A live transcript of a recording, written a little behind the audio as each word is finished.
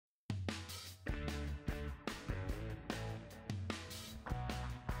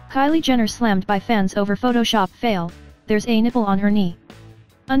Kylie Jenner slammed by fans over Photoshop fail, there's a nipple on her knee.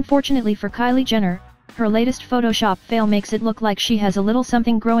 Unfortunately for Kylie Jenner, her latest Photoshop fail makes it look like she has a little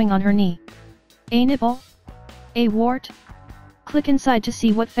something growing on her knee. A nipple? A wart? Click inside to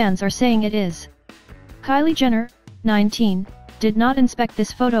see what fans are saying it is. Kylie Jenner, 19, did not inspect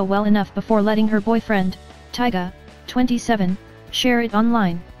this photo well enough before letting her boyfriend, Tyga, 27, share it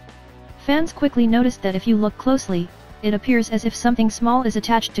online. Fans quickly noticed that if you look closely, it appears as if something small is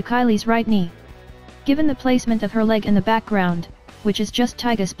attached to Kylie's right knee. Given the placement of her leg in the background, which is just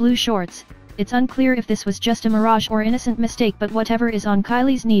Tyga's blue shorts, it's unclear if this was just a mirage or innocent mistake, but whatever is on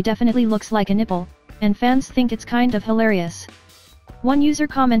Kylie's knee definitely looks like a nipple, and fans think it's kind of hilarious. One user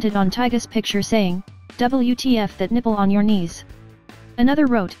commented on Tyga's picture saying, "WTF that nipple on your knees." Another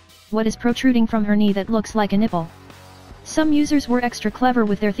wrote, "What is protruding from her knee that looks like a nipple?" Some users were extra clever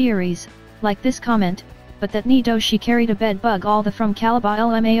with their theories, like this comment, "But that knee does she carried a bed bug all the from Caliba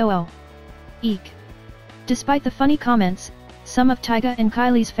LMAOO. Eek." Despite the funny comments, some of Tyga and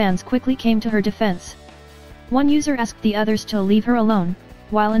Kylie's fans quickly came to her defense. One user asked the others to leave her alone,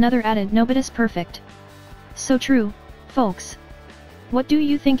 while another added, "Nobody's perfect." So true, folks. What do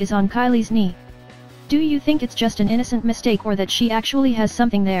you think is on Kylie's knee? Do you think it's just an innocent mistake or that she actually has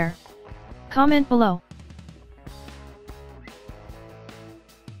something there? Comment below.